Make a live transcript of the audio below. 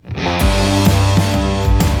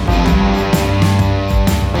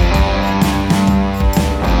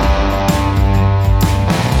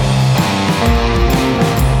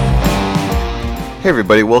Hey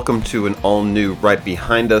everybody, welcome to an all-new Right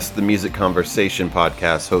Behind Us, the Music Conversation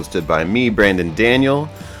podcast hosted by me, Brandon Daniel,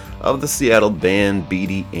 of the Seattle band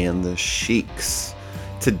Beatty and the Sheiks.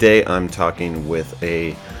 Today I'm talking with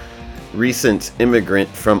a recent immigrant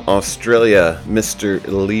from Australia, Mr.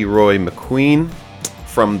 Leroy McQueen,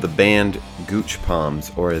 from the band Gooch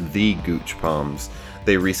Palms, or the Gooch Palms.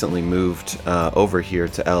 They recently moved over here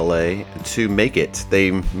to LA to make it.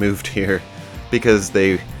 They moved here because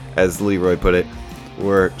they, as Leroy put it,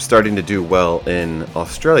 were starting to do well in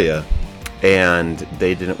Australia, and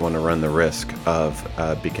they didn't want to run the risk of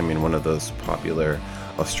becoming one of those popular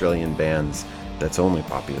Australian bands that's only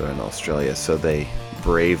popular in Australia, so they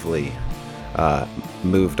bravely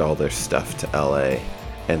moved all their stuff to LA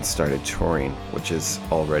and started touring, which is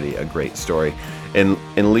already a great story. And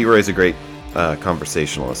Leroy's a great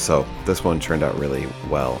conversationalist, so this one turned out really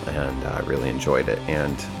well, and I really enjoyed it,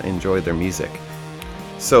 and I enjoyed their music.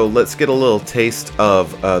 So let's get a little taste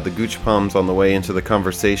of the Gooch Palms on the way into the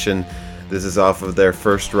conversation. This is off of their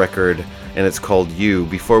first record, and it's called You.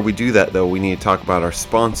 Before we do that, though, we need to talk about our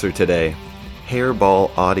sponsor today,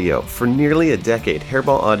 Hairball Audio. For nearly a decade,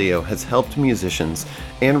 Hairball Audio has helped musicians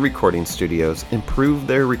and recording studios improve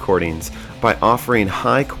their recordings by offering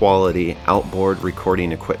high-quality outboard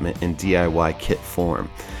recording equipment in DIY kit form.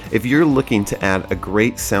 If you're looking to add a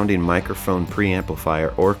great sounding microphone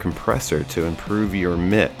preamplifier or compressor to improve your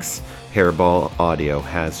mix, Hairball Audio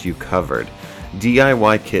has you covered.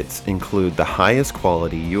 DIY kits include the highest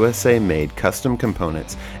quality USA-made custom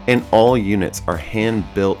components, and all units are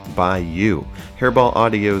hand-built by you. Hairball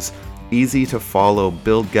Audio's easy-to-follow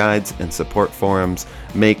build guides and support forums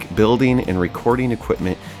make building and recording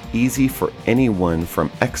equipment easy for anyone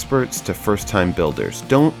from experts to first-time builders.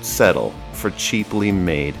 Don't settle for cheaply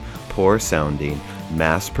made, poor-sounding,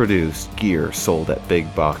 mass-produced gear sold at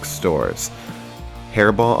big box stores.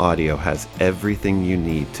 Hairball Audio has everything you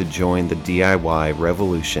need to join the DIY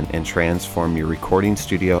revolution and transform your recording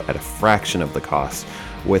studio at a fraction of the cost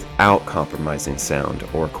without compromising sound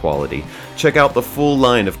or quality. Check out the full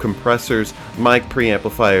line of compressors, mic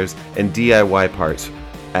preamplifiers, and DIY parts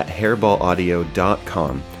at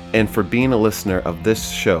hairballaudio.com. And for being a listener of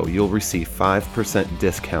this show, you'll receive 5%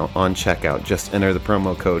 discount on checkout. Just enter the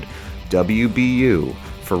promo code WBU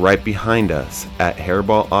for Right Behind Us at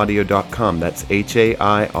hairballaudio.com. That's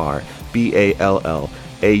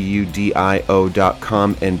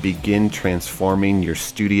HAIRBALLAUDIO.com, and begin transforming your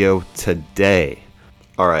studio today.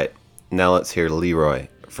 All right, now let's hear Leroy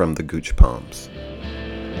from the Gooch Palms.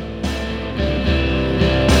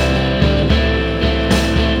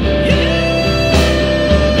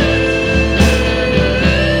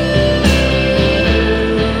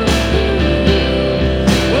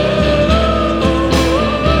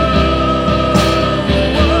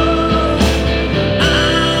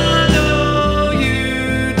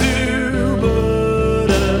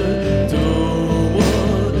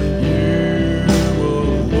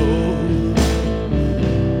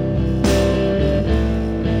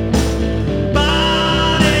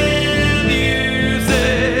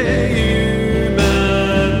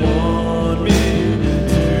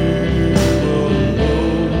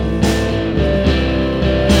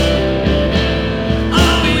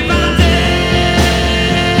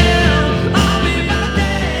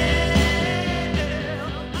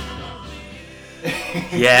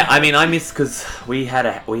 Yeah, I mean, I miss, because we had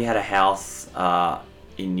a house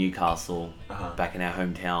in Newcastle back in our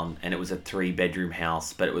hometown, and it was a 3-bedroom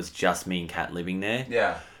house, but it was just me and Kat living there.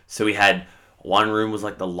 Yeah. So we had one room was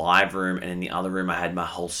like the live room, and in the other room I had my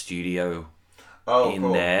whole studio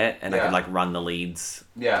cool. there, and I could like run the leads.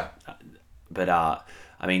 Yeah. But I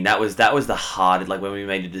mean, that was the hard, like when we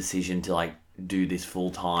made the decision to like do this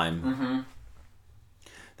full time. Mm-hmm.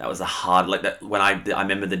 That was a hard, like that when I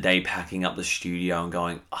remember the day packing up the studio and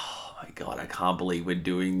going, oh my God, I can't believe we're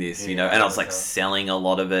doing this, you know, and I was like selling a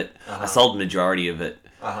lot of it. I sold the majority of it,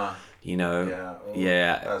 you know.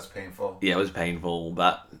 Yeah. That was painful. Yeah, it was painful,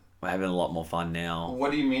 but we're having a lot more fun now. What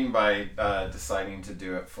do you mean by deciding to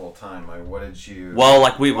do it full time? Like, what did you... Well,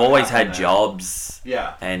 like we've always had jobs.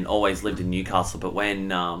 Yeah. And always lived in Newcastle, but when...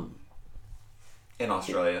 in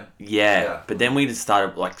Australia? Yeah, but then we just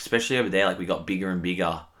started, like, especially over there, like we got bigger and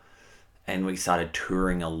bigger. And we started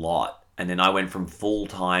touring a lot. And then I went from full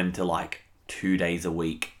time to like 2 days a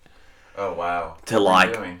week. Oh, wow. To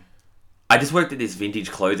like... I just worked at this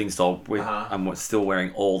vintage clothing store. I'm still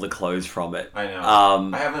wearing all the clothes from it. I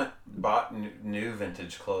know. I haven't bought new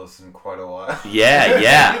vintage clothes in quite a while.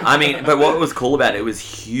 Yeah. I mean, but what was cool about it was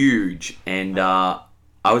huge. And I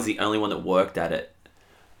was the only one that worked at it.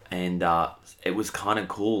 And it was kind of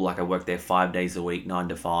cool. Like I worked there 5 days a week, 9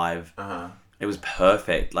 to 5. It was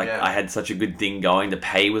perfect. Like, Yeah. I had such a good thing going. The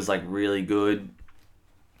pay was, like, really good.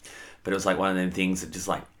 But it was, like, one of them things that just,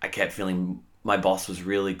 like, I kept feeling my boss was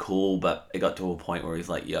really cool, but it got to a point where he's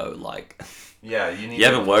like, yo, like... Yeah, you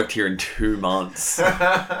haven't worked here in 2 months.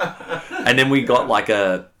 And then we got, like,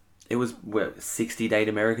 it was 60-day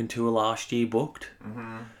American tour last year booked.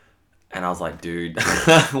 Mm-hmm. And I was like, dude,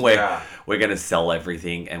 we're going to sell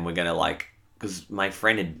everything, and we're going to, like... Because my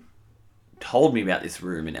friend had told me about this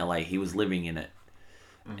room in LA. He was living in it.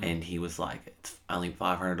 Mm-hmm. And he was like, it's only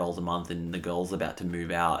 $500 a month, and the girl's about to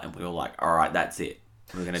move out. And we were like, all right, that's it.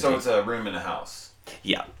 We're gonna it's a room in a house.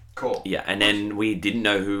 Yeah. Cool. Yeah, and then we didn't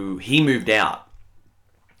know who... He moved out.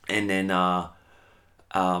 And then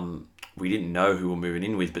we didn't know who we're moving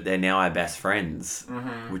in with, but they're now our best friends,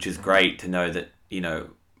 which is great to know that, you know,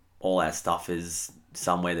 all our stuff is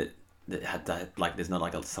somewhere that had to, like, there's not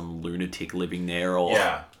like some lunatic living there or...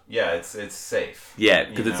 Yeah, it's safe. Yeah,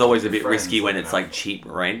 because it's always a bit risky when it's like cheap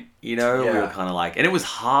rent, you know? Yeah. We were kind of like... And it was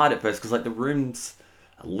hard at first because, like, the room's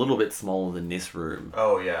a little bit smaller than this room.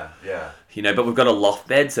 Oh, yeah. You know, but we've got a loft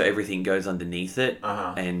bed, so everything goes underneath it.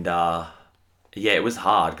 And, yeah, it was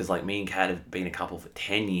hard because, like, me and Kat have been a couple for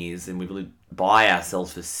 10 years and we've lived by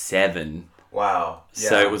ourselves for 7. Wow. Yeah.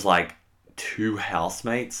 So it was, like, 2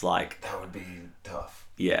 housemates, like... That would be tough.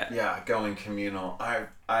 Yeah. Yeah, going communal.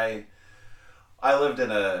 I lived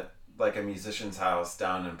in a musician's house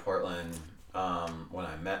down in Portland when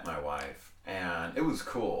I met my wife, and it was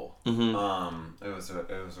cool. Mm-hmm. It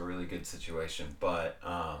was a really good situation, but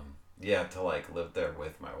yeah, to like live there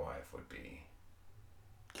with my wife would be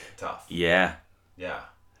tough. Yeah. Yeah,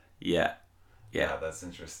 that's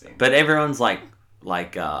interesting. But everyone's like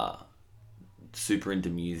super into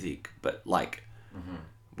music, but like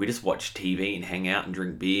we just watch TV and hang out and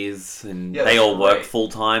drink beers, and they all work full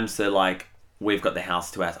time, so like we've got the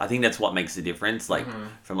house to us. I think that's what makes the difference. Like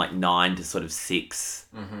from like 9 to sort of 6,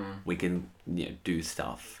 we can do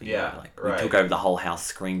stuff. You know? Like we took over the whole house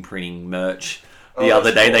screen printing merch. The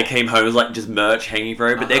other day they came home, it was like just merch hanging for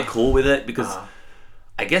it, but they're cool with it because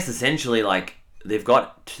I guess essentially like they've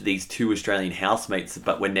got these 2 Australian housemates,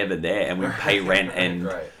 but we're never there and we pay rent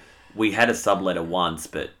and we had a subletter once,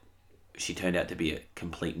 but she turned out to be a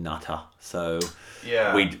complete nutter. So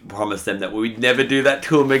we promised them that we'd never do that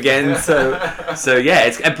to them again. So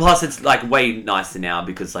yeah, and plus it's like way nicer now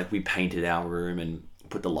because like we painted our room and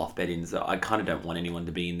put the loft bed in. So I kind of don't want anyone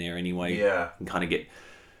to be in there anyway. Yeah. And kind of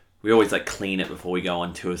we always like clean it before we go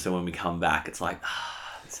on tour. So when we come back, it's like,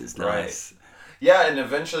 this is nice. Right. Yeah, and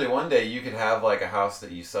eventually one day you could have like a house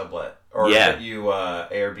that you sublet or that you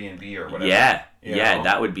Airbnb or whatever. Yeah,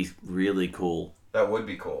 that would be really cool. That would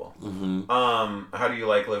be cool. Mm-hmm. How do you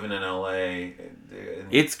like living in LA?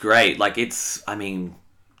 It's great. Like I mean,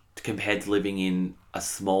 compared to living in a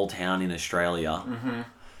small town in Australia,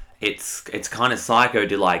 it's kind of psycho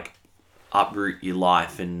to like uproot your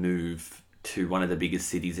life and move to one of the biggest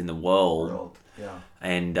cities in the world. Yeah.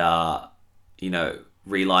 And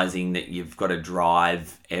realizing that you've got to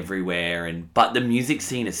drive everywhere but the music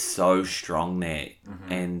scene is so strong there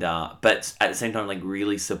and but at the same time like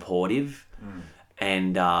really supportive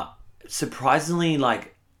and surprisingly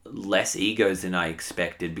like less egos than I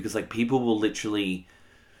expected because like people will literally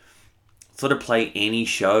sort of play any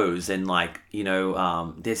shows and like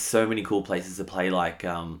there's so many cool places to play like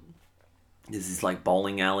there's this like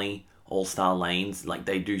bowling alley, All Star Lanes, like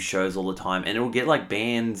they do shows all the time and it'll get like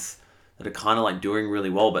bands that are kind of like doing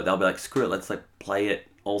really well, but they'll be like, screw it, let's like play at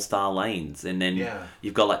All Star Lanes. And then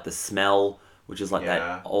you've got like the Smell, which is like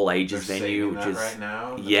that all ages venue, which is right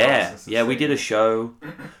now. We did a show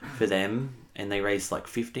for them and they raised like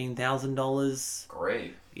 $15,000.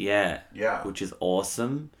 Great. Yeah, which is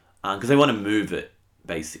awesome because they want to move it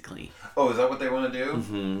basically. Oh, is that what they want to do?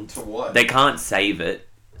 Mm-hmm. To what? They can't save it.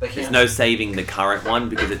 There's no saving the current one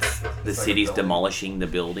because it's the city's demolishing the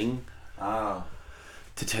building. Oh.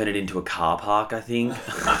 To turn it into a car park, I think.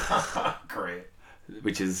 Great.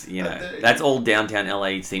 Which is, that's all downtown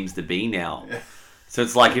LA seems to be now. Yeah. So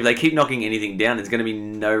it's like if they keep knocking anything down, there's going to be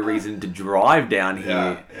no reason to drive down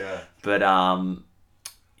here. Yeah. But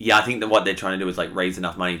I think that what they're trying to do is like raise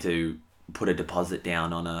enough money to put a deposit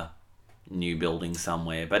down on a new building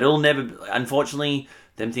somewhere. But it'll never, unfortunately,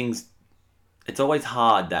 them things. It's always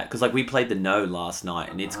hard because like we played the No last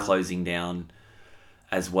night and it's closing down.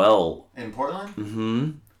 As well. In Portland?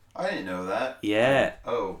 Mm-hmm. I didn't know that. Yeah.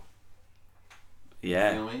 Oh.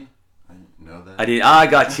 Yeah. Really? I didn't know that. I did. I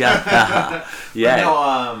gotcha. Yeah.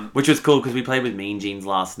 No, which was cool because we played with Mean Jeans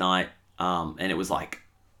last night, and it was like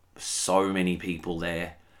so many people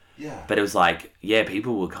there. Yeah. But it was like,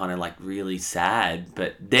 people were kind of like really sad,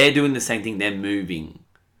 but they're doing the same thing. They're moving.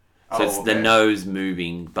 So it's the nose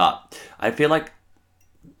moving, but I feel like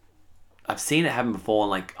I've seen it happen before, and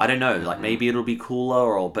like, I don't know, like maybe it'll be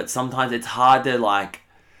cooler, but sometimes it's hard to like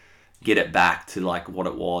get it back to like what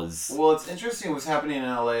it was. Well, it's interesting what's happening in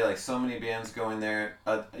LA. Like so many bands going there.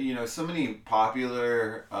 So many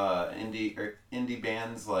popular indie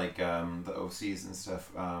bands like the OCs and stuff.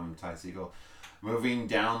 Ty Segall, moving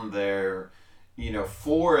down there.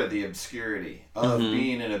 For the obscurity of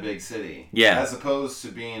being in a big city. Yeah. As opposed to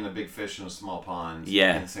being a big fish in a small pond.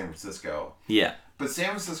 Yeah. In San Francisco. Yeah. But San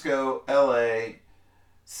Francisco, LA,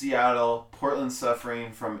 Seattle, Portland's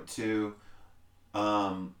suffering from it too.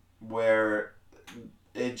 Where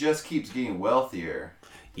it just keeps getting wealthier.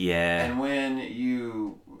 Yeah. And when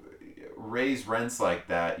you raise rents like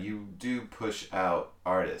that, you do push out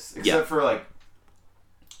artists. Except for like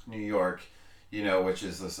New York, which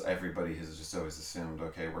is this, everybody has just always assumed,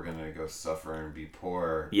 okay, we're going to go suffer and be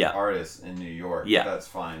poor artists in New York. Yeah. That's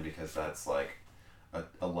fine because that's like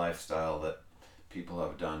a lifestyle that people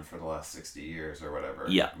have done for the last 60 years or whatever.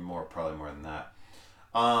 Yeah. Probably more than that.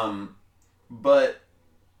 But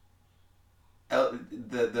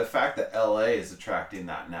the fact that LA is attracting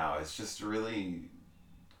that now is just really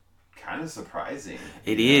kind of surprising.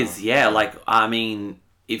 It is, yeah. Like, I mean,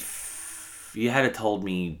 if you had told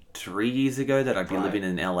me 3 years ago that I'd be living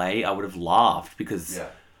in LA, I would have laughed because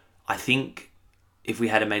I think if we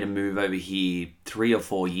had made a move over here 3 or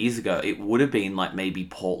 4 years ago, it would have been like maybe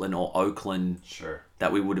Portland or Oakland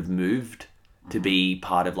that we would have moved to be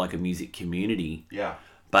part of like a music community. Yeah.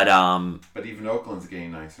 But even Oakland's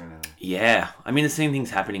getting nicer now. Yeah. I mean, the same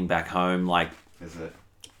thing's happening back home. Like, is it?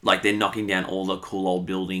 Like they're knocking down all the cool old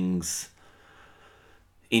buildings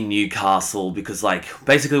in Newcastle because like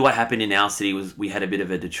basically what happened in our city was we had a bit of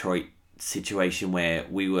a Detroit situation where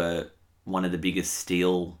we were one of the biggest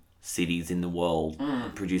steel cities in the world,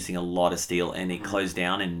 producing a lot of steel, and it closed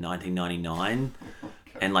down in 1999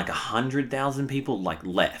 and like 100,000 people like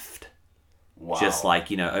left. Wow. Just like,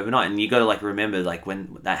 overnight. And you got to like remember like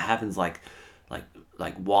when that happens, like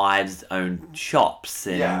wives own shops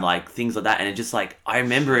and like things like that. And it just like, I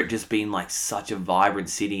remember it just being like such a vibrant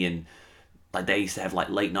city, and like they used to have like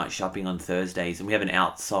late night shopping on Thursdays, and we have an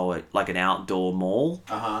outdoor mall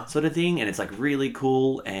sort of thing. And it's like really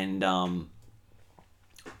cool. And I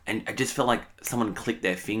just felt like someone clicked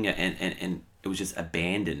their finger and it was just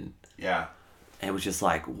abandoned. Yeah. And it was just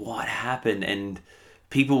like, what happened? And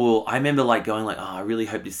I remember like going like, oh, I really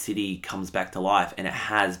hope this city comes back to life. And it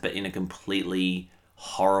has, but in a completely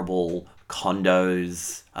horrible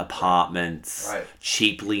condos, apartments,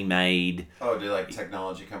 cheaply made. Oh, do like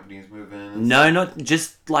technology companies move in? No, not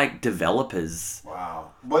just like developers.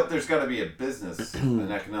 Wow. But there's got to be a business,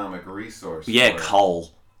 an economic resource. Yeah,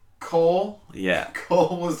 coal. Coal? Yeah.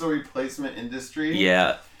 Coal was the replacement industry?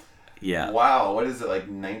 Yeah. Yeah. Wow. What is it, like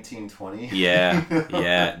 1920? Yeah.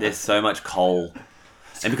 Yeah. There's so much coal.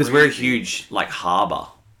 And because we're a huge, like, harbour.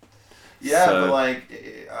 Yeah, but,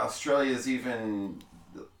 like, Australia's even,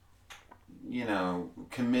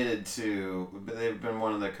 committed to... But they've been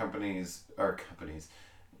one of the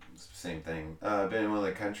same thing, been one of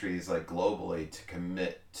the countries, like, globally to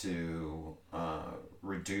commit to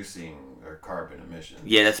reducing their carbon emissions.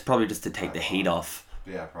 Yeah, that's probably just to take the heat off.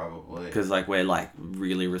 Yeah, probably. Because, like, we're, like,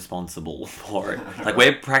 really responsible for it. Like,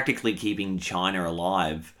 we're practically keeping China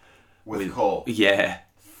alive. With coal. Yeah.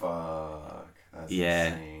 Fuck. That's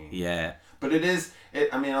insane. Yeah. But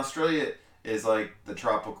Australia is like the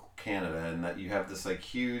tropical Canada, and that you have this like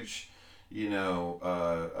huge,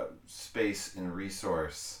 space and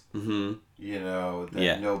resource,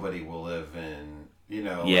 that nobody will live in,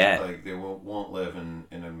 like they won't live in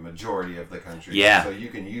a majority of the country. Yeah. So you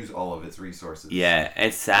can use all of its resources. Yeah.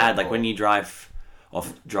 It's sad. Like when you drive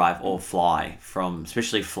or fly from,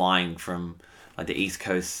 especially flying from like the East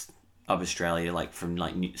Coast of Australia, like from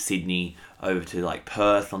like Sydney over to like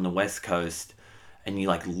Perth on the West Coast, and you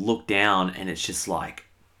like look down and it's just like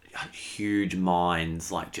huge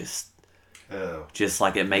mines, like just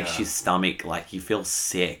like it makes your stomach, like you feel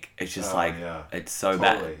sick. It's just it's so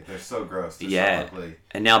bad. They're so gross. They're so ugly.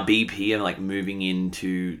 And now BP are like moving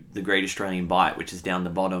into the Great Australian Bight, which is down the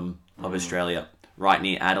bottom of Australia, right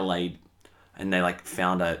near Adelaide, and they like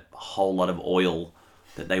found a whole lot of oil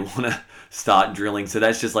that they want to start drilling. So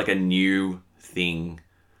that's just like a new thing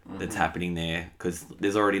that's happening there, because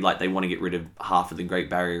there's already like they want to get rid of half of the Great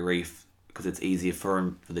Barrier Reef because it's easier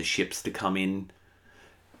for the ships to come in.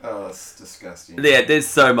 Oh, that's disgusting. Yeah, there's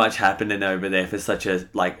so much happening over there for such a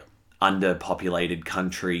like underpopulated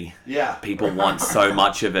country. Yeah, people want so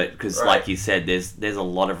much of it because, like you said, there's a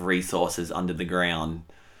lot of resources under the ground.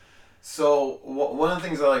 So one of the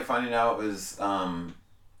things I like finding out is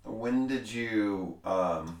when did you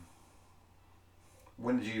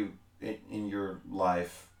when did you in your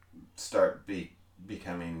life start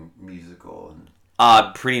becoming musical and?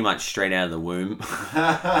 Pretty much straight out of the womb.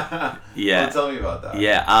 Yeah. Well, tell me about that.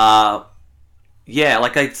 Yeah. Yeah.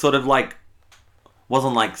 Like I sort of like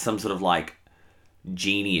wasn't like some sort of like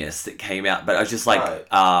genius that came out, but I was just like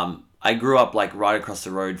Right. I grew up like right across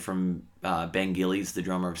the road from Ben Gillies, the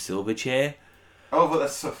drummer of Silverchair. Oh, well,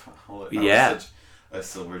 that's so. Yeah. I was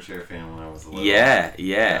such a Silverchair fan when I was little. Yeah.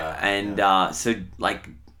 And so like,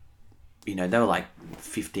 you know, they were like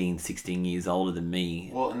 15, 16 years older than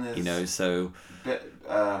me. Well, and you know, so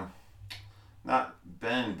not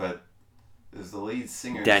Ben, but is the lead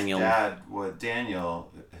singer's Daniel. dad? What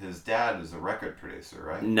Daniel? His dad is a record producer,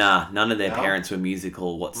 right? Nah, none of their No? parents were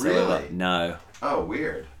musical whatsoever. Really? No, Oh,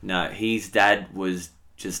 weird. no. His dad was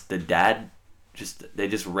just the dad. They're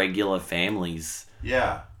just regular families.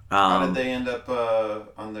 Yeah. How did they end up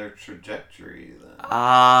on their trajectory then?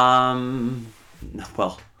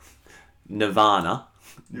 Well, Nirvana.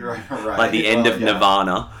 You're right. Like the end Well, of yeah.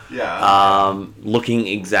 Nirvana. Yeah. Looking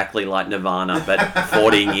exactly like Nirvana, but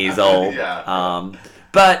 14 years old. Yeah.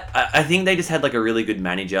 But I think they just had like a really good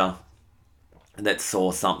manager that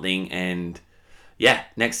saw something, and yeah,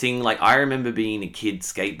 next thing, like I remember being a kid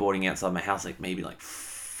skateboarding outside my house, like maybe like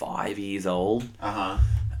 5 years old,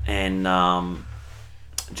 and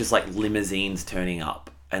just like limousines turning up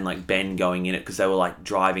and like Ben going in it because they were like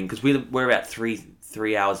driving, because we're about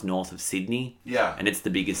three hours north of Sydney. Yeah. And it's the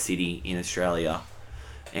biggest city in Australia.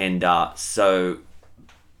 And so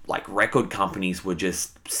like record companies were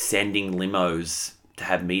just sending limos to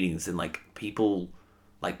have meetings, and like people,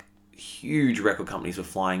 like huge record companies were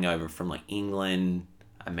flying over from like England,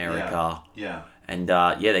 America. Yeah. And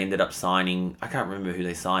they ended up signing, I can't remember who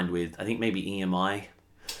they signed with. I think maybe EMI.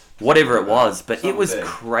 Whatever it was, but it was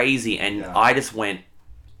crazy, and I just went,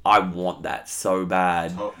 I want that so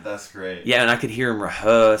bad. Oh, that's great. Yeah, and I could hear them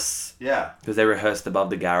rehearse. Yeah. Because they rehearsed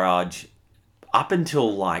above the garage. Up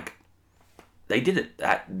until, like, they did it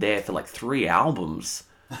there for, like, 3 albums.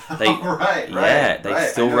 They, right. Yeah, they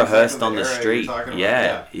still rehearsed exactly on the street.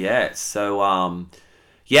 Yeah. So, and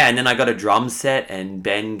then I got a drum set, and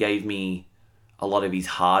Ben gave me a lot of his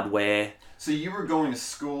hardware. So you were going to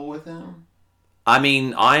school with him? I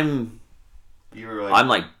mean, I'm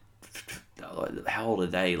like, how old are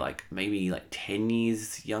they? Like maybe like 10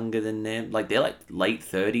 years younger than them. Like they're like late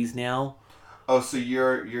 30s now. Oh, so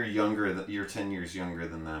you're younger. You're 10 years younger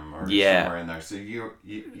than them, or somewhere in there. So you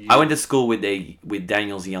I went to school with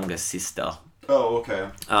Daniel's younger sister. Oh, okay.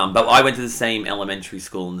 But I went to the same elementary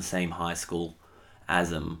school and the same high school as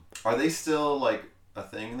them. Are they still like a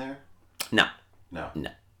thing there? No.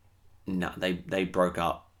 They broke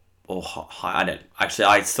up. Or I don't actually.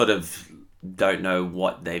 I sort of don't know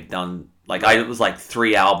what they've done. Like it was like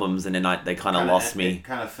 3 albums, and then they kind of lost me. It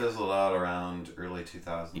kind of fizzled out around early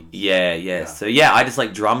 2000s. Yeah. So yeah, I just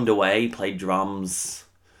like drummed away, played drums,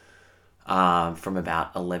 from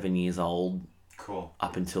about 11 years old. Cool.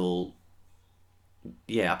 Up until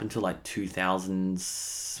like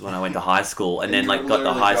 2000s when I went to high school, and then like got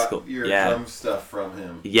the high school. Your drum stuff from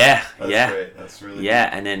him. Yeah. That's great. That's really good.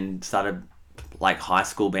 And then started like high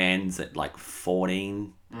school bands at like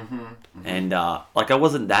 14. And like I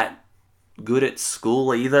wasn't that good at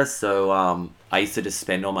school either, so I used to just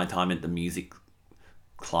spend all my time at the music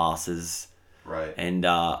classes, right? And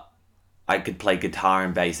I could play guitar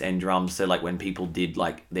and bass and drums, so like when people did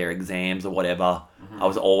like their exams or whatever, I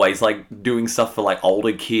was always like doing stuff for like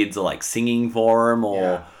older kids, or like singing for them,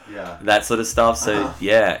 or that sort of stuff. So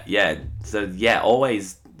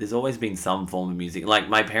always there's always been some form of music. Like,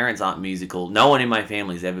 my parents aren't musical. No one in my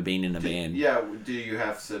family's ever been in a band. Yeah, do you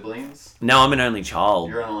have siblings? No, I'm an only child.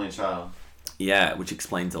 You're an only child. Yeah, which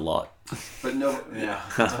explains a lot. But no, yeah.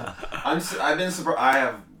 I've been surprised. I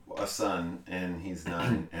have a son, and he's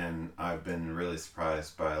 9, and I've been really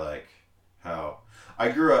surprised by, like, how... I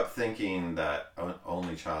grew up thinking that an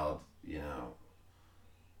only child, you know,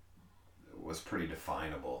 was pretty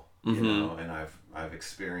definable. You know, and I've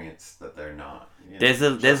experienced that they're not. You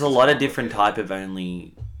know, there's a lot of different type of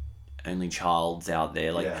only childs out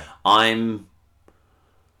there. Like I'm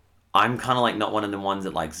kind of like not one of the ones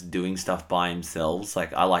that likes doing stuff by themselves.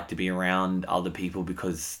 Like I like to be around other people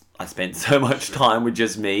because I spent so much time with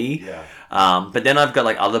just me. Yeah. But then I've got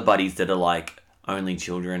like other buddies that are like only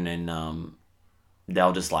children, and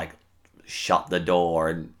they'll just like shut the door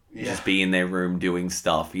and just be in their room doing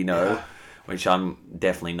stuff. You know. Yeah. Which I'm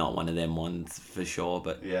definitely not one of them ones for sure,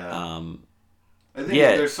 but I think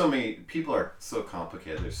there's so many people are so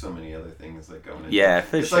complicated. There's so many other things that go into it. Yeah,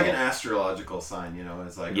 for it's sure. It's like an astrological sign, you know.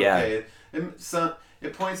 It's like okay,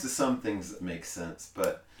 it points to some things that make sense,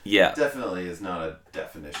 but Yeah. definitely is not a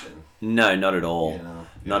definition. No, not at all. You know?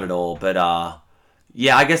 Not at all. But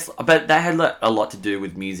yeah, I guess. But that had a lot to do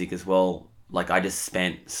with music as well. Like I just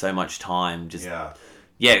spent so much time just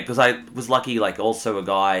yeah, because I was lucky. Like also a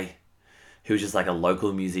guy who was just like a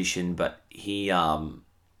local musician, but he in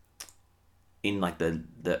like the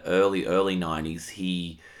early 90s,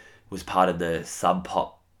 he was part of the Sub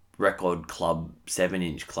Pop record club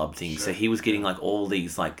 7-inch club thing. Sure. So he was getting like all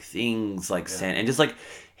these like things like sent and just like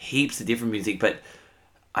heaps of different music. But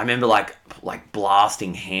I remember like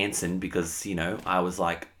blasting Hanson because, you know, I was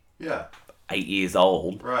like 8 years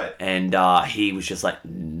old. Right. And he was just like,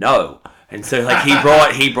 no. And so like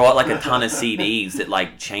he brought like a ton of CDs that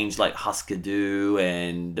like changed like Husker Du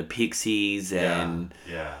and the Pixies and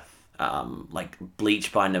like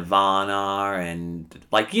Bleach by Nirvana and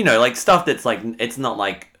like, you know, like stuff that's like, it's not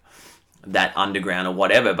like that underground or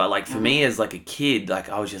whatever, but like for me as like a kid, like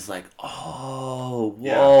I was just like, oh,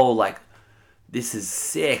 whoa, like this is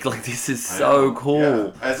sick, like this is so cool.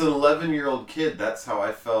 Yeah. As an 11-year-old kid, that's how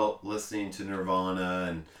I felt listening to Nirvana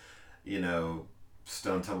and, you know,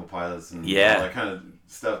 Stone Temple Pilots and all that kind of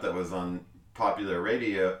stuff that was on popular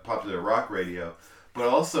rock radio, but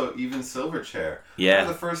also even Silverchair. Yeah.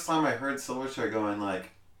 The first time I heard Silverchair going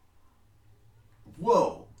like,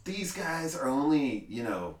 whoa, these guys are only, you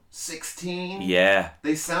know, 16. Yeah.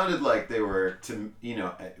 They sounded like they were, to, you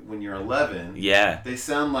know, when you're 11. Yeah. They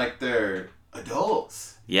sound like they're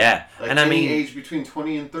adults. Yeah. Like and any I mean, age between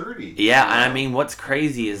 20 and 30. Yeah, you know? and I mean, what's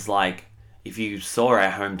crazy is like, if you saw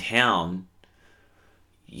our hometown,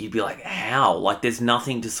 you'd be like, how? Like, there's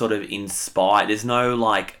nothing to sort of inspire. There's no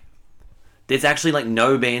like, there's actually like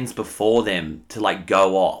no bands before them to like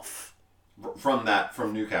go off. From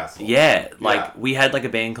Newcastle. Yeah, like we had like a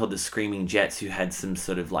band called the Screaming Jets who had some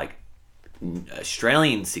sort of like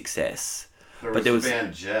Australian success. There was a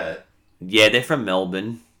band Jet. Yeah, they're from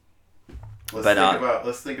Melbourne.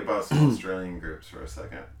 Let's think about some Australian groups for a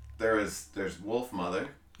second. There's Wolfmother.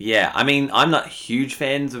 Yeah, I mean, I'm not huge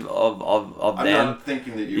fans of I'm them. I'm not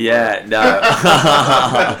thinking that you were. No.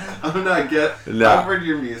 I've heard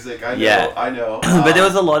your music. I know. But there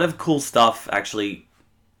was a lot of cool stuff, actually,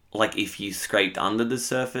 like, if you scraped under the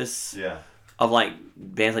surface of, like,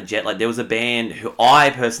 bands like Jet. Like, there was a band who I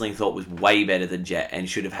personally thought was way better than Jet and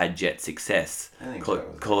should have had Jet success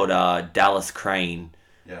called Dallas Crane.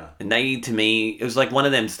 Yeah. And they, to me, it was like one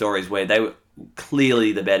of them stories where they were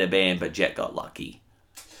clearly the better band, but Jet got lucky.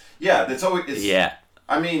 Yeah, that's always...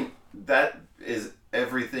 I mean, that is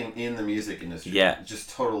everything in the music industry. Yeah.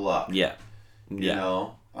 Just total luck. Yeah. You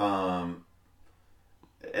know? And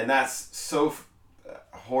that's so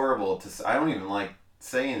horrible to say. I don't even like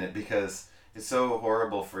saying it because it's so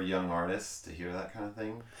horrible for young artists to hear that kind of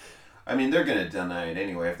thing. I mean, they're going to deny it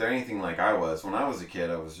anyway. If they're anything like I was, when I was a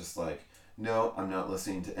kid, I was just like, no, I'm not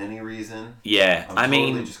listening to any reason. Yeah, I'm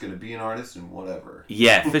totally just going to be an artist and whatever.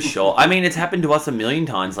 Yeah, for sure. I mean, it's happened to us a million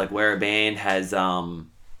times, like where a band has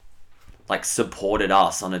like supported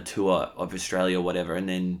us on a tour of Australia or whatever, and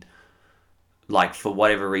then like for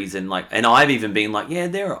whatever reason, like, and I've even been like, yeah,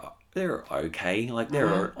 they're okay, like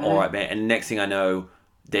they're alright band, and next thing I know,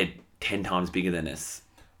 they're 10 times bigger than us.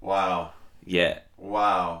 Wow. Yeah.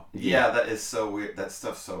 Wow. Yeah, that is so weird. That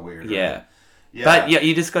stuff's so weird. Yeah. Right? Yeah. But yeah,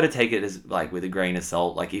 you just got to take it as like with a grain of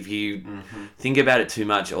salt. Like if you think about it too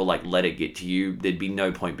much or like let it get to you, there'd be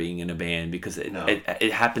no point being in a band because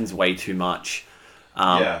it happens way too much.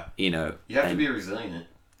 You know, you have to be resilient.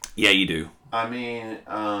 Yeah, you do. I mean,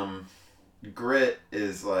 grit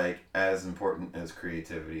is like as important as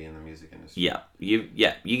creativity in the music industry. Yeah, you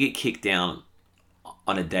get kicked down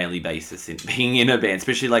on a daily basis in being in a band,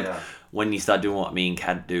 especially like when you start doing what me and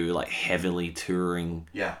Kat do, like heavily touring.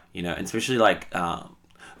 Yeah. You know, and especially like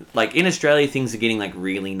in Australia, things are getting like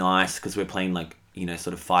really nice because we're playing like, you know,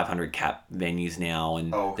 sort of 500 cap venues now,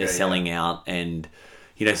 and they're selling out, and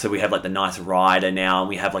you know, so we have like the nice Rider now, and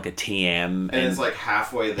we have like a TM, and it's like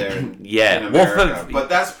halfway there. In America, well, but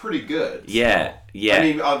that's pretty good. Yeah, so. yeah.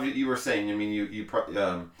 I mean, you were saying, I mean, you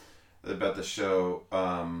about the show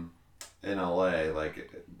in LA,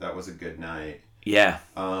 like that was a good night. Yeah.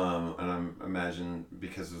 And I'm imagine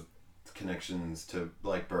because of connections to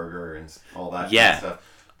like Burger and all that kind of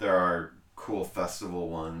stuff, there are cool festival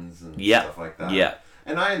ones and stuff like that. Yeah.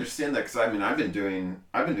 And I understand that because I mean I've been doing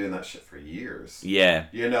that shit for years. Yeah.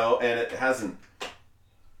 You know, and it hasn't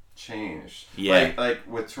changed. Yeah. Like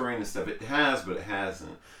with touring and stuff, it has, but it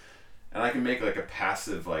hasn't. And I can make like a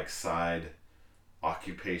passive like side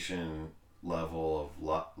occupation level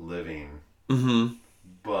of living. Mm-hmm.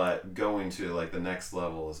 But going to like the next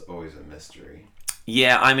level is always a mystery.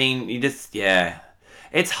 Yeah, I mean,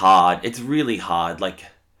 it's hard. It's really hard. Like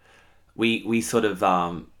we sort of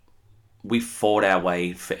we fought our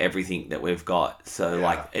way for everything that we've got. So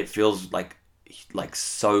like it feels like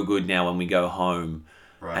so good now when we go home,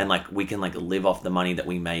 Right. and like we can like live off the money that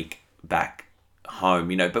we make back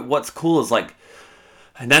home, you know. But what's cool is like,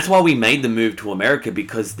 and that's why we made the move to America,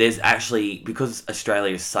 because because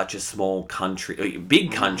Australia is such a small country,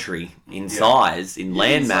 big country in size, in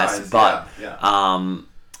landmass, but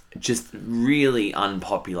just really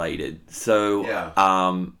unpopulated. So,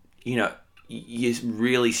 you know, you're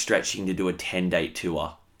really stretching to do a 10-day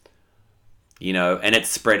tour, you know, and it's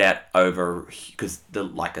spread out over, because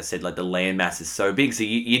like I said, like the landmass is so big. So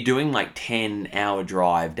you're doing like 10-hour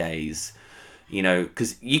drive days, you know,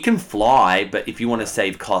 because you can fly, but if you want to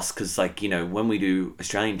save costs, because like, you know, when we do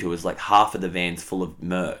Australian tours, like half of the van's full of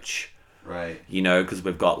merch, right? You know, because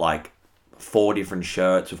we've got like 4 different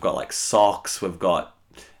shirts, we've got like socks, we've got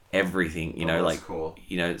everything, you know, like, cool.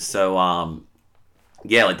 You know, so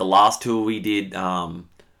yeah, like the last tour we did,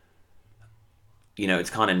 you know, it's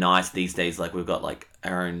kind of nice these days, like we've got like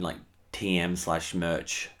our own like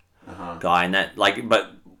TM/merch guy, and that like,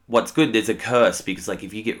 but what's good, there's a curse, because like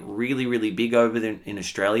if you get really, really big over there in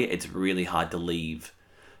Australia, it's really hard to leave,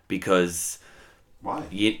 because why?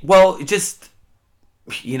 Just,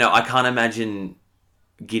 you know, I can't imagine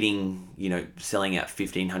getting, you know, selling out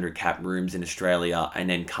 1,500 cap rooms in Australia and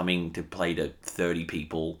then coming to play to 30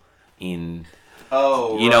 people in,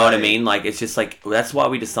 you know what I mean? Like, it's just like, that's why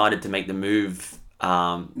we decided to make the move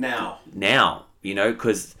now, you know,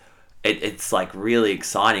 because it's like really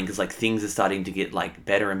exciting, because like things are starting to get like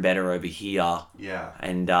better and better over here. Yeah.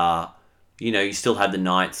 And, you know, you still have the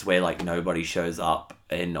nights where like nobody shows up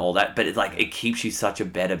and all that, but it's like, it keeps you such a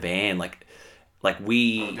better band. Like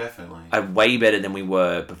we definitely are way better than we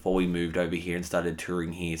were before we moved over here and started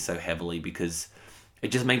touring here so heavily, because it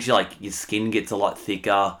just makes you like, your skin gets a lot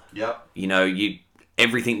thicker. Yep. You know,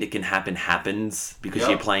 everything that can happen happens, because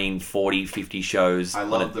you're playing 40, 50 shows. I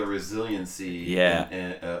love the resiliency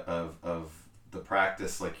of the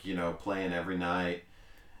practice, like, you know, playing every night.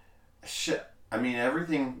 Shit. I mean,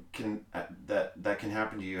 everything that can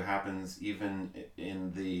happen to you happens even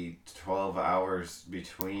in the 12 hours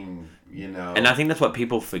between, you know. And I think that's what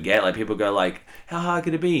people forget. Like, people go like, how hard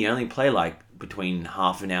could it be? You only play like between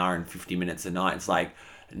half an hour and 50 minutes a night. It's like,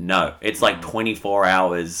 no, it's like 24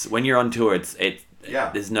 hours. When you're on tour, it's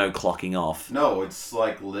there's no clocking off. No, it's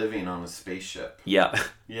like living on a spaceship. Yeah.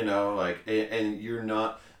 You know, like, and you're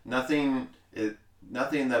not, nothing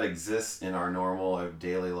that exists in our normal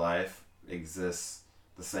daily life exists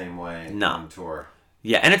the same way on tour.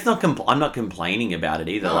 Yeah, and it's not I'm not complaining about it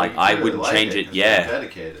either. No, like, I wouldn't change it. Yeah.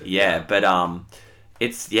 Dedicated. Yeah, but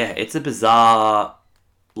it's a bizarre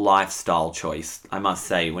lifestyle choice, I must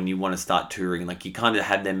say, when you want to start touring. Like, you kind of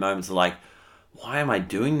have them moments of like, why am I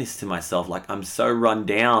doing this to myself? Like, I'm so run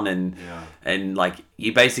down, and like,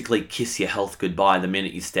 you basically kiss your health goodbye the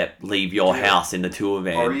minute you leave your house in the tour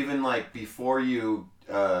van. Or even like before you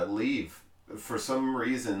leave, for some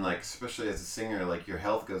reason, like, especially as a singer, like, your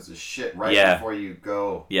health goes to shit before you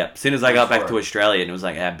go. Yeah, as soon as I got back to Australia, and it was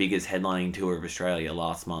like our biggest headlining tour of Australia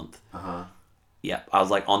last month. Yeah, I was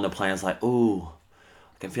like on the plane, I was like, ooh,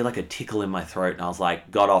 I can feel like a tickle in my throat, and I was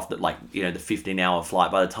like, got off the 15-hour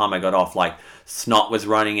flight. By the time I got off, like, snot was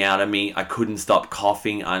running out of me. I couldn't stop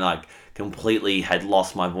coughing. I like completely had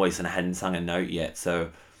lost my voice, and I hadn't sung a note yet.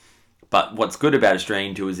 So, but what's good about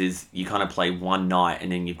Australian tours is you kind of play one night,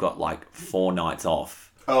 and then you've got like 4 nights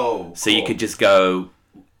off. Oh, so cool. You could just go.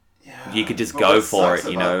 Yeah, you could just go for it.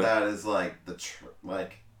 You know, that is like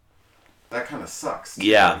that kind of sucks. Too,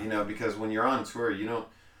 yeah, you know, because when you're on tour, you don't.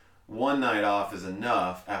 One night off is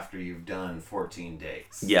enough after you've done 14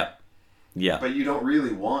 days. Yep. Yeah. But you don't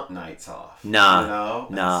really want nights off. Nah. You know?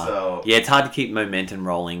 Nah. So, yeah, it's hard to keep momentum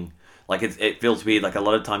rolling. Like, it feels weird. Like, a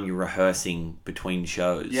lot of time you're rehearsing between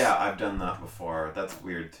shows. Yeah, I've done that before. That's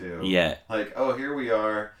weird, too. Yeah. Like, oh, here we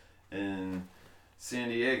are in San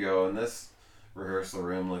Diego, and this rehearsal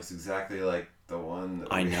room looks exactly like the one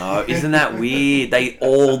that I know. Isn't that weird? They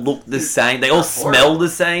all look the same. They all smell the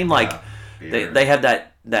same. Like, they have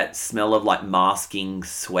that smell of, like, masking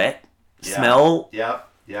sweat smell. Yep.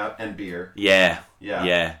 Yeah, and beer. Yeah. Yeah.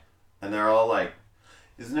 Yeah. And they're all like,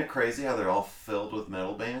 isn't it crazy how they're all filled with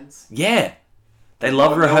metal bands? Yeah. They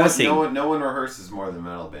love rehearsing. No one rehearses more than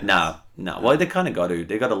metal bands. No. Well, they kind of got to.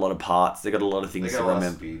 They got a lot of parts. They got a lot of things to remember. They got a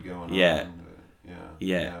lot of speed going on.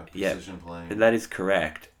 Yeah. Precision playing. That is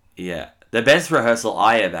correct. Yeah. The best rehearsal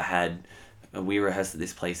I ever had, we rehearsed at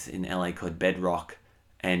this place in LA called Bedrock,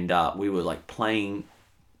 and we were like playing,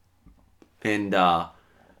 and we're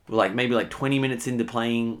like maybe like 20 minutes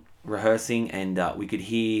into rehearsing, and we could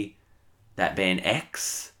hear that band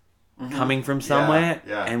X coming from somewhere,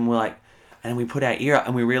 and we're like, And we put our ear up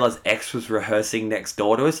and we realized X was rehearsing next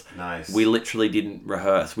door to us. Nice. We literally didn't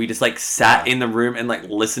rehearse. We just like sat in the room and like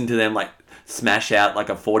listened to them like smash out like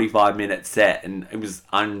a 45-minute set, and it was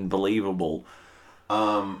unbelievable.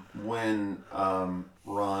 When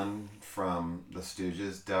Ron from the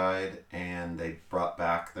Stooges died and they brought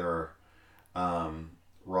back their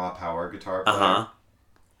raw power guitar player,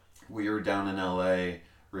 we were down in LA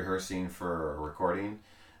rehearsing for a recording,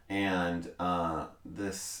 and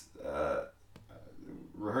this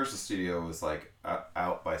rehearsal studio was like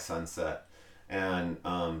out by sunset, and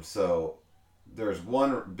so there's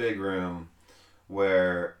one big room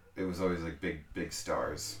where it was always like big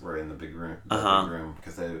stars were in the big room,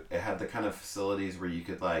 because it had the kind of facilities where you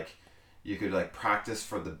could practice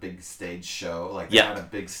for the big stage show. Like they had a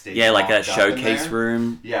big stage, like a showcase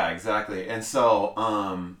room. Yeah, exactly. And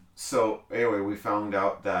so so anyway, we found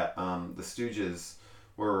out that the Stooges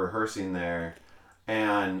were rehearsing there,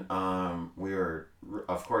 and we were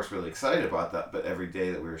of course really excited about that. But every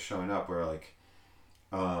day that we were showing up, we were like,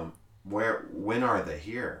 when are they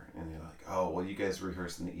here? And they're like, oh, well, you guys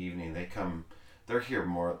rehearse in the evening. They're here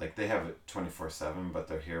more, like they have it 24/7, but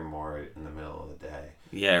they're here more in the middle of the day.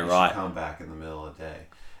 Yeah, you right. should come back in the middle of the day.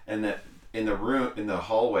 And that in the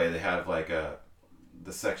hallway, they have like the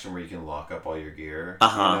section where you can lock up all your gear, you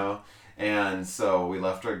know? And so we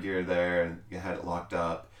left our gear there and had it locked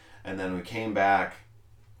up. And then we came back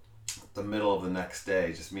the middle of the next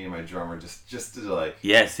day, just me and my drummer, just to like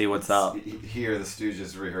see what's up, hear the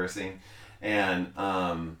Stooges rehearsing, and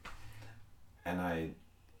I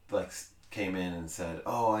like came in and said,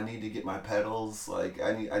 oh, I need to get my pedals, like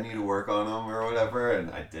I need to work on them or whatever,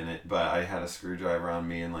 and I didn't, but I had a screwdriver on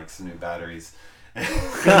me and like some new batteries.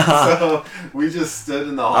 So we just stood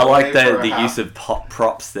in the hallway. I like the use of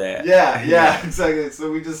props there. Yeah, exactly.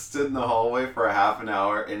 So we just stood in the hallway for a half an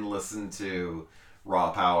hour and listened to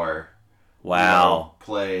Raw Power. Wow.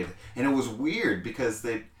 Played. And it was weird because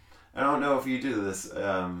I don't know if you do this.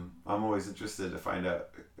 I'm always interested to find out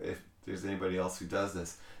if there's anybody else who does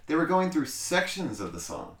this. They were going through sections of the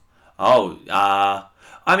song. Oh,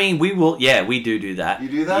 I mean, we do that. You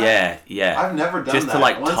do that? Yeah. I've never done just that. To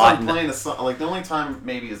like once tighten I'm playing a song, like the only time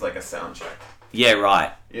maybe is like a sound check. Yeah,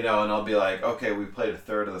 right. You know, and I'll be like, okay, we played a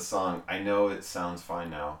third of the song. I know it sounds fine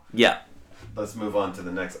now. Yeah. Let's move on to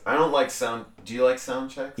the next. I don't like sound. Do you like sound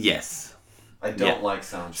checks? Yes. I don't like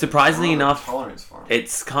sound checks. Surprisingly enough, tolerance for them.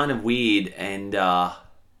 It's kind of weird, and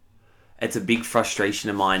it's a big frustration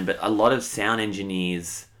of mine, but a lot of sound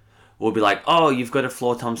engineers will be like, oh, you've got a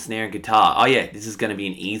floor tom snare and guitar. Oh yeah, this is going to be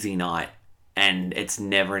an easy night. And it's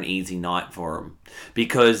never an easy night for them.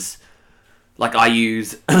 Because, like, I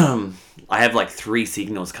use, I have like 3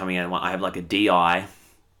 signals coming out. I have like a DI,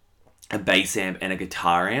 a bass amp, and a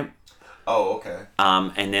guitar amp. Oh, okay.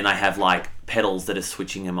 And then I have like pedals that are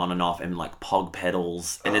switching them on and off, and like POG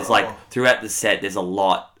pedals. And it's like, throughout the set, there's a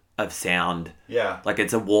lot of sound. Yeah. Like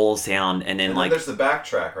it's a wall sound, and then like there's the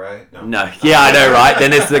backtrack, right? No. Yeah, I know, right?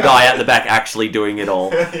 Then it's the guy out the back actually doing it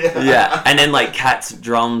all. Yeah. And then like Kat's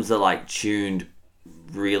drums are like tuned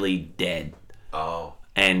really dead. Oh.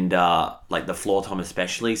 And like the floor tom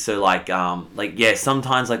especially. So like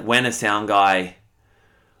sometimes like when a sound guy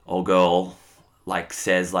or girl like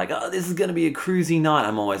says like, oh, this is gonna be a cruisy night,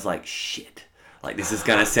 I'm always like, shit. Like this is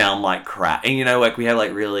gonna sound like crap. And you know, like we have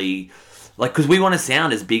like really like, because we want to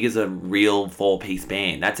sound as big as a real 4-piece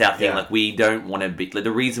band. That's our thing. Yeah. Like, we don't want to be... Like,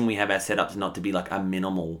 the reason we have our setups is not to be, like, a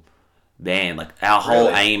minimal band. Like, our whole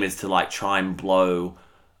aim is to, like, try and blow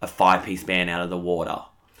a 5-piece band out of the water.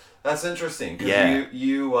 That's interesting. Because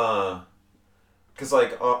because,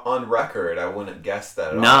 like, on record, I wouldn't guess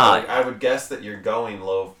that at all. Like, I would guess that you're going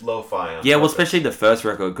lo-fi on well, especially the first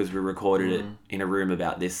record, because we recorded it in a room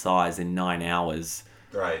about this size in 9 hours.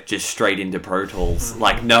 Right. Just straight into Pro Tools.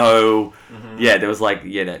 Like, no... Yeah, there was, like,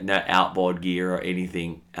 no outboard gear or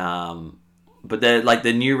anything. But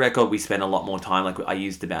the new record, we spent a lot more time. Like, I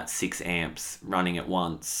used about 6 amps running at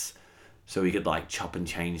once. So we could, like, chop and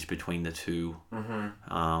change between the two.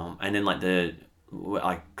 Mm-hmm. And then, like,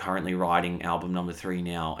 I'm currently writing album number 3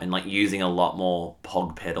 now. And, like, using a lot more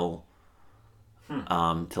POG pedal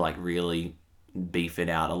to, like, really... beef it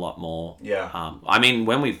out a lot more. Yeah. I mean,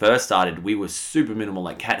 when we first started, we were super minimal.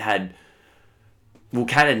 Like, Kat had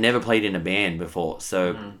never played in a band before,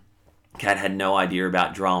 so Kat had no idea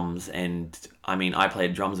about drums. And I mean, I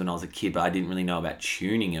played drums when I was a kid, but I didn't really know about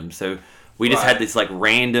tuning them. So we just had this like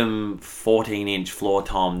random 14-inch floor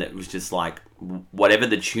tom that was just like whatever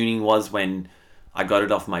the tuning was when I got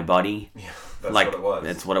it off my buddy. Yeah, that's like, what it was.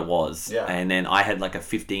 That's what it was. Yeah. And then I had like a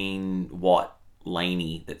 15-watt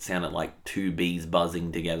laney that sounded like two bees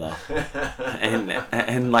buzzing together,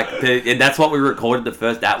 and like and that's what we recorded the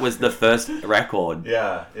first. That was the first record.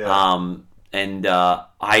 Yeah, yeah. And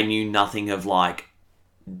I knew nothing of like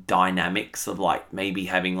dynamics of like maybe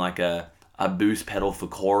having like a boost pedal for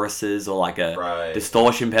choruses or like a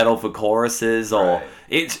distortion pedal for choruses or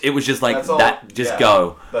it was just like all, that just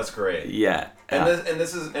go. That's great. Yeah.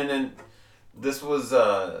 And this was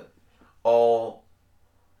all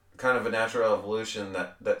kind of a natural evolution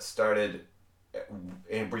that started.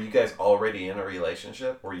 And were you guys already in a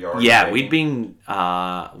relationship? Were you already dating?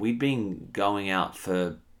 we'd been going out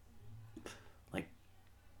for like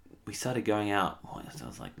we started going out I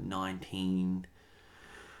was like 19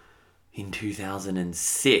 in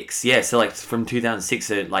 2006. Yeah, so like from 2006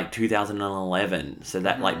 to like 2011. So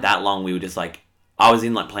that like that long we were just like I was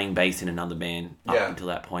in like playing bass in another band up until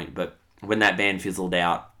that point, but when that band fizzled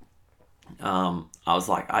out, I was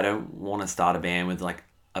like I don't want to start a band with like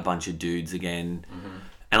a bunch of dudes again.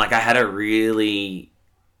 And like I had a really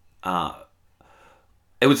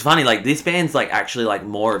it was funny, like this band's like actually like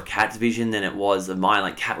more of Kat's vision than it was of mine.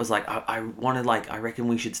 Like Kat was like I wanted like I reckon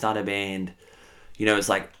we should start a band, you know, it's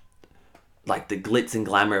like the glitz and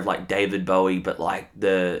glamour of like David Bowie, but like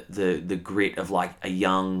the grit of like a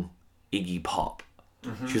young Iggy Pop.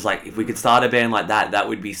 She was like, if we could start a band like that, that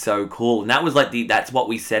would be so cool. And that was like that's what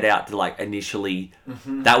we set out to like initially.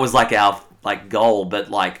 That was like our like goal, but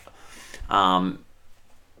like our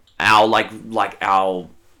our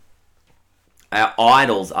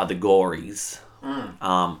idols are the Gories.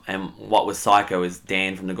 And what was psycho is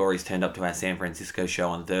Dan from the Gories turned up to our San Francisco show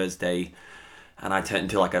on Thursday, and I turned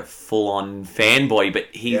into like a full-on fanboy. But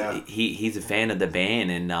he's a fan of the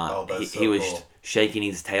band, and he was cool. shaking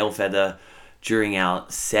his tail feather during our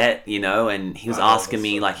set, you know, and he was asking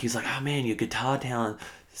me like, he was like, oh man, your guitar talent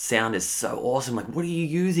sound is so awesome. Like, what are you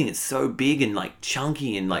using? It's so big and like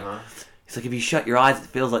chunky and like. It's like if you shut your eyes, it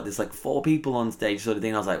feels like there's like 4 people on stage, sort of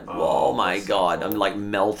thing. I was like, "Whoa, my god!" So cool. I'm like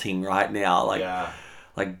melting right now, like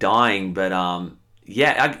dying. But I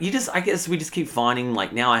guess we just keep finding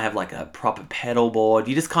like now I have like a proper pedal board.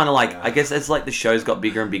 You just kind of like I guess it's like the shows got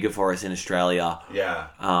bigger and bigger for us in Australia. Yeah.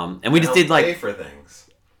 And we just did like pay for things.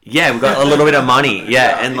 Yeah, we got a little bit of money.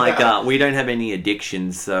 Yeah, and like we don't have any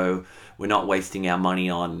addictions, so we're not wasting our money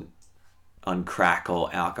on crack or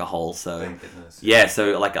alcohol, so thank goodness. Yeah,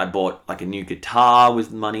 so like I bought like a new guitar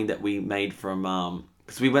with money that we made from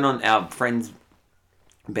because we went on our friend's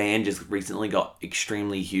band just recently got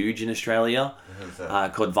extremely huge in Australia. Who's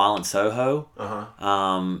that? Called Violent Soho.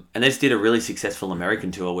 And they just did a really successful American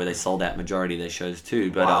tour where they sold out majority of their shows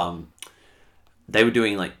too, but they were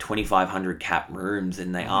doing like 2,500 cap rooms,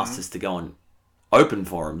 and they asked us to go and open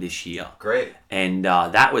for them this year. Great. And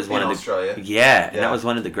that was one of the Australia. And that was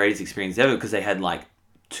one of the greatest experiences ever because they had like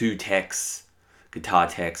 2 techs, guitar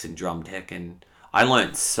techs and drum tech, and I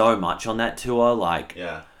learned so much on that tour. Like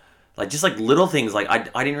just like little things. Like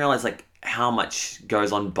I didn't realize like how much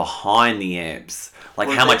goes on behind the amps. Like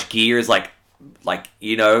how much gear is like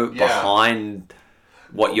you know behind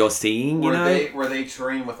what you're seeing. You know. Were they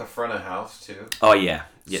touring with a front of house too? Oh yeah.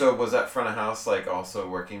 Yeah. So was that front of house like also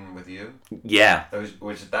working with you? Yeah.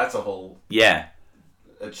 That's a whole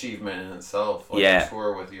achievement in itself. Like a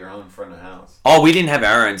tour with your own front of house. Oh, we didn't have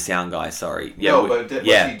our own sound guy. Sorry. Yeah, no, but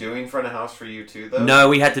was he doing front of house for you too though? No,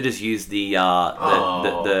 we had to just use the guy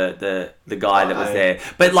that was there.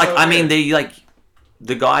 But like, so I mean, the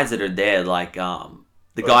guys that are there, like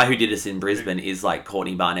the guy who did us in Brisbane is like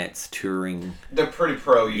Courtney Barnett's touring. They're pretty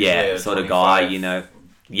pro. Yeah, sort of guy, you know.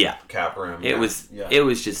 Yeah, cap room. It was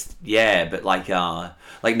just but like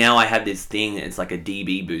now I have this thing. It's like a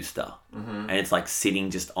dB booster, and it's like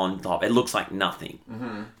sitting just on top. It looks like nothing,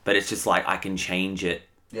 but it's just like I can change it.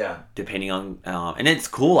 Yeah, depending on and it's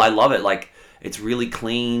cool. I love it. Like it's really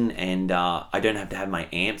clean, and I don't have to have my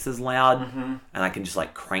amps as loud, and I can just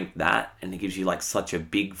like crank that, and it gives you like such a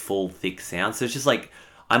big, full, thick sound. So it's just like.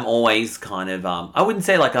 I'm always kind of I wouldn't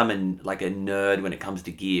say like I'm a nerd when it comes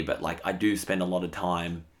to gear, but like I do spend a lot of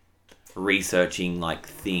time researching like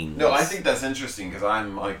things. No, I think that's interesting because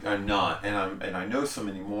I'm not, and I know so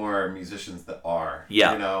many more musicians that are.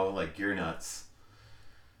 Yeah. You know, like gear nuts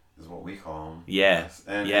is what we call them. Yeah.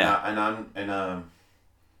 I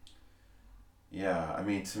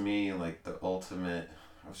mean, to me, like the ultimate.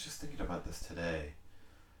 I was just thinking about this today.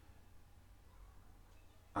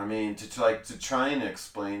 I mean, to try and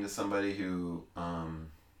explain to somebody who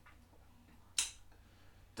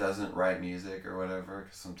doesn't write music or whatever,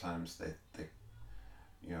 because sometimes they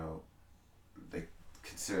you know, they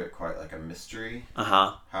consider it quite like a mystery.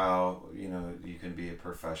 Uh-huh. How, you know, you can be a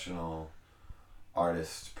professional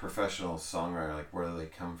artist, professional songwriter, like where do they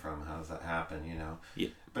come from? How does that happen? You know. Yeah.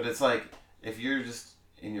 But it's like if you're just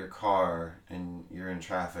in your car and you're in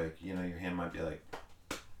traffic, you know, your hand might be like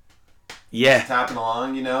tapping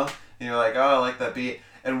along, you know, and you're like, oh, I like that beat.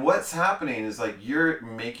 And what's happening is like you're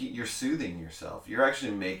soothing yourself. You're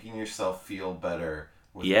actually making yourself feel better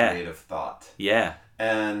with creative thought. Yeah.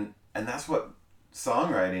 And that's what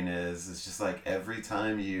songwriting is. It's just like every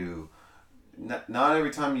time you, not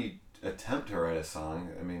every time you attempt to write a song.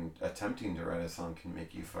 I mean, attempting to write a song can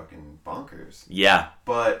make you fucking bonkers. Yeah.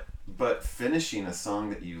 But finishing a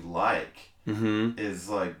song that you like is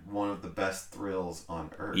like one of the best thrills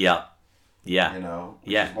on earth. Yeah. Yeah. You know?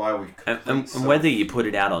 Which is why we and whether you put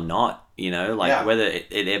it out or not, you know, like whether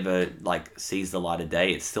it ever like sees the light of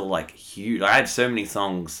day, it's still like huge. I have so many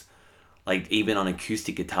songs, like even on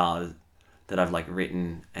acoustic guitar, that I've like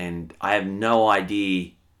written, and I have no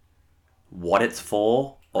idea what it's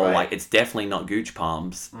for, or like it's definitely not Gooch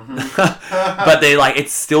Palms, but they like it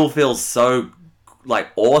still feels so like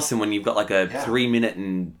awesome when you've got like a 3 minute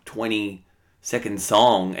and 20-second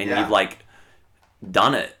song and you've like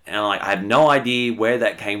done it, and like I have no idea where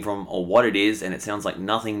that came from or what it is, and it sounds like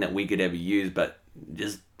nothing that we could ever use, but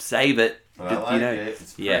just save it. But I like it.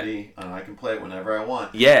 It's pretty, and I can play it whenever I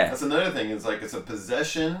want. Yeah, that's another thing. It's like it's a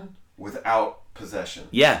possession without possession.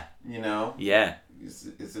 Yeah, you know. Yeah, it's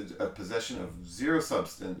a possession of zero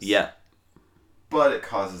substance. Yeah, but it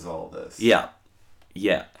causes all this. Yeah,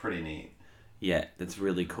 yeah, pretty neat. Yeah, that's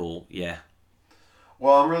really cool. Yeah.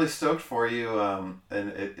 Well, I'm really stoked for you, and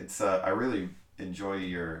it's I really enjoy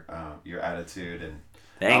your attitude and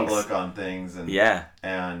outlook on things,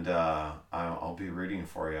 and I'll be rooting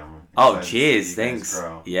for you. Cheers! Thanks.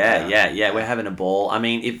 Yeah. We're having a ball. I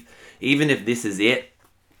mean, even if this is it,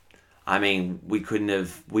 I mean, we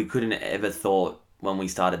couldn't ever thought when we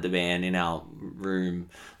started the band in our room,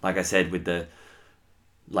 like I said, with the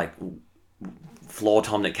like floor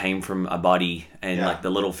tom that came from a buddy and like the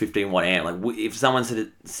little 15-watt amp. Like if someone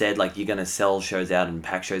said like you're gonna sell shows out and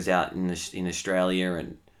pack shows out in Australia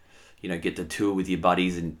and you know get to tour with your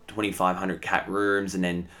buddies in 2,500 cat rooms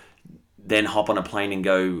and then hop on a plane and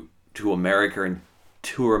go to America and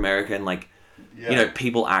tour America and like you know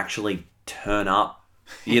people actually turn up,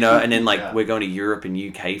 you know, and then like we're going to Europe and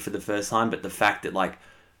UK for the first time, but the fact that like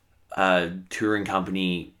a touring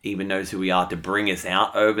company even knows who we are to bring us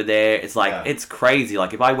out over there, it's like it's crazy.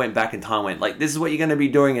 Like if I went back in time, went like this is what you're going to be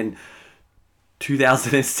doing in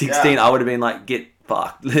 2016, I would have been like get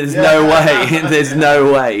fucked. There's no way. There's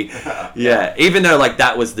no way. Even though like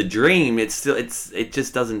that was the dream, it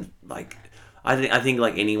just doesn't like. I think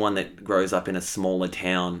like anyone that grows up in a smaller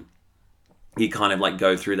town, you kind of like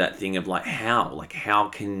go through that thing of like how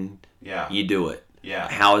can you do it? Yeah.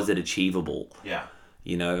 How is it achievable? Yeah.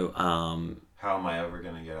 You know, how am I ever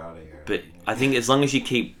going to get out of here? But I think as long as you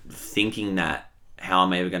keep thinking that, how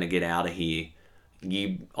am I ever going to get out of here,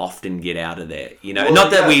 you often get out of there. You know, not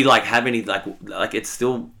that we like have any like it's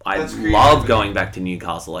still. I love going back to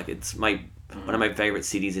Newcastle. Like it's one of my favorite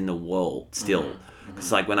cities in the world still.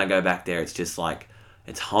 Because like when I go back there, it's just like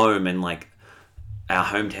it's home, and like our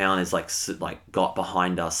hometown is like got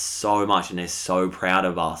behind us so much, and they're so proud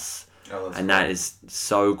of us, and that is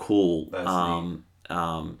so cool.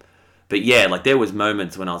 But yeah, like there was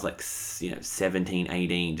moments when I was like, 17,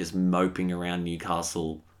 18, just moping around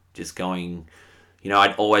Newcastle, just going,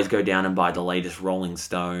 I'd always go down and buy the latest Rolling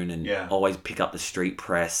Stone and always pick up the Street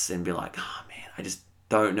Press and be like, oh man, I just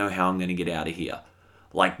don't know how I'm going to get out of here.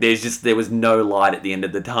 Like there was no light at the end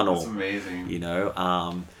of the tunnel. That's amazing.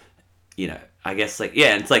 I guess like,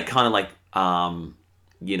 yeah, it's like kind of like,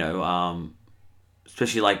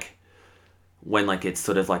 especially like when like it's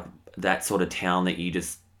sort of like that sort of town that you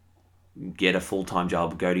just get a full-time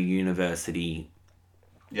job, go to university,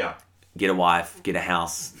 get a wife, get a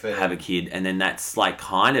house, have a kid, and then that's like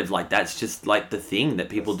kind of like that's just like the thing that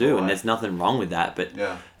people do, and there's nothing wrong with that, but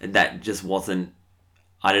that just wasn't.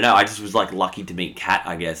 I don't know. I just was like lucky to meet Kat,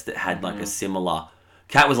 I guess, that had like a similar.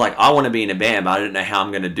 Kat was like, I want to be in a band, but I don't know how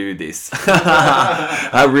I'm going to do this.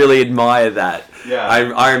 I really admire that. Yeah.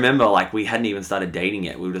 I remember like we hadn't even started dating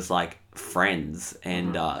yet. We were just like friends,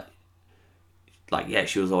 and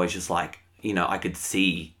she was always just like, I could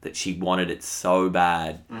see that she wanted it so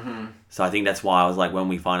bad. Mm-hmm. So I think that's why I was like, when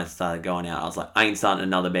we finally started going out, I was like, I ain't starting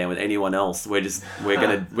another band with anyone else. We're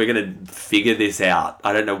gonna figure this out.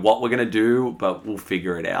 I don't know what we're gonna do, but we'll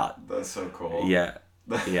figure it out. That's so cool. Yeah.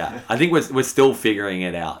 Yeah. I think we're still figuring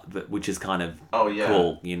it out, but which is kind of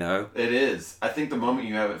cool, It is. I think the moment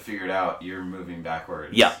you have it figured out, you're moving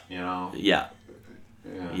backwards. Yeah. Yeah.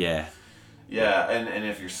 Yeah. Yeah, and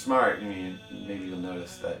if you're smart, maybe you'll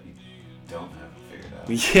notice that you don't have it figured out.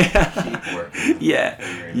 Yeah. Keep working.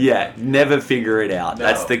 Yeah. Never figure it out. No,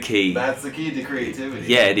 that's the key. That's the key to creativity.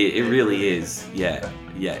 Yeah, it really is. Yeah.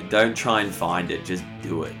 Don't try and find it. Just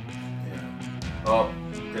do it. Yeah. Oh,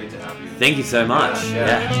 great to have you. Thank you so much.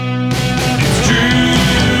 Yeah. It's true.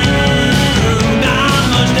 Not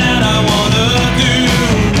much that I wanna do,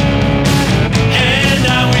 and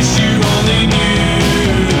I wish you only knew.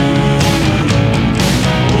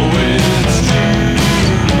 Oh, it's true.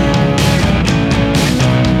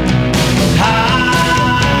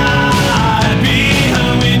 Hide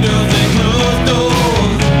behind windows and closed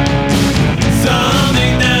doors.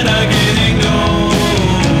 Something that I can't ignore.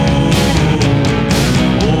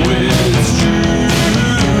 Oh, it's true.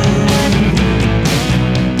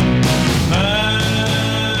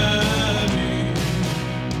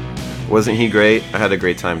 Wasn't he great? I had a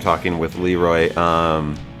great time talking with Leroy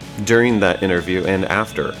during that interview and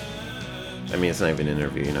after. I mean, it's not even an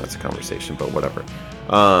interview, it's a conversation, but whatever.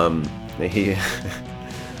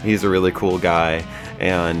 He's a really cool guy,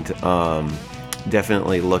 and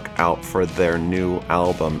definitely look out for their new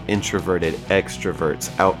album, Introverted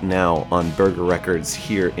Extroverts, out now on Burger Records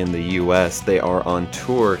here in the US. They are on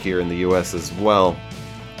tour here in the US as well,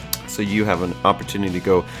 so you have an opportunity to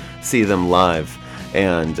go see them live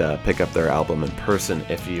and pick up their album in person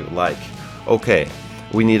if you like. Okay,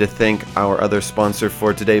 we need to thank our other sponsor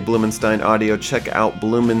for today, Blumenstein Audio. Check out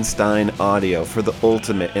Blumenstein Audio for the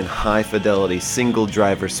ultimate in high-fidelity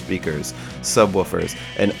single-driver speakers, subwoofers,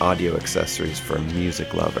 and audio accessories for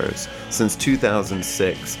music lovers. Since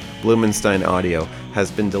 2006, Blumenstein Audio has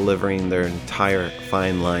been delivering their entire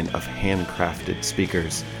fine line of handcrafted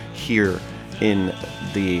speakers here in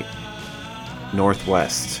the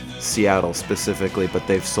Northwest, Seattle specifically, but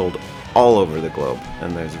they've sold all over the globe,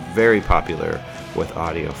 and they're very popular with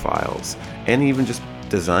audiophiles and even just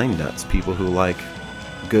design nuts, people who like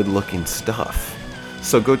good looking stuff.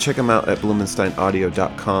 So go check them out at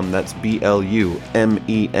BlumensteinAudio.com. That's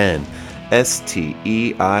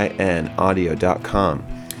BLUMENSTEIN audio.com,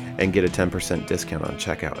 and get a 10% discount on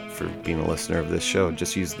checkout for being a listener of this show.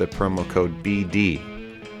 Just use the promo code BD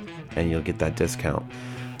and you'll get that discount.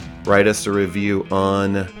 Write us a review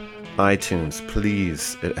on iTunes,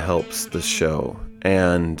 please. It helps the show.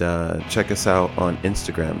 And check us out on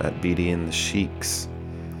Instagram at BD and the Sheiks.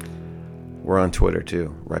 We're on Twitter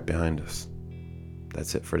too, right behind us.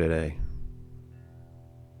 That's it for today.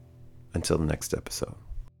 Until the next episode.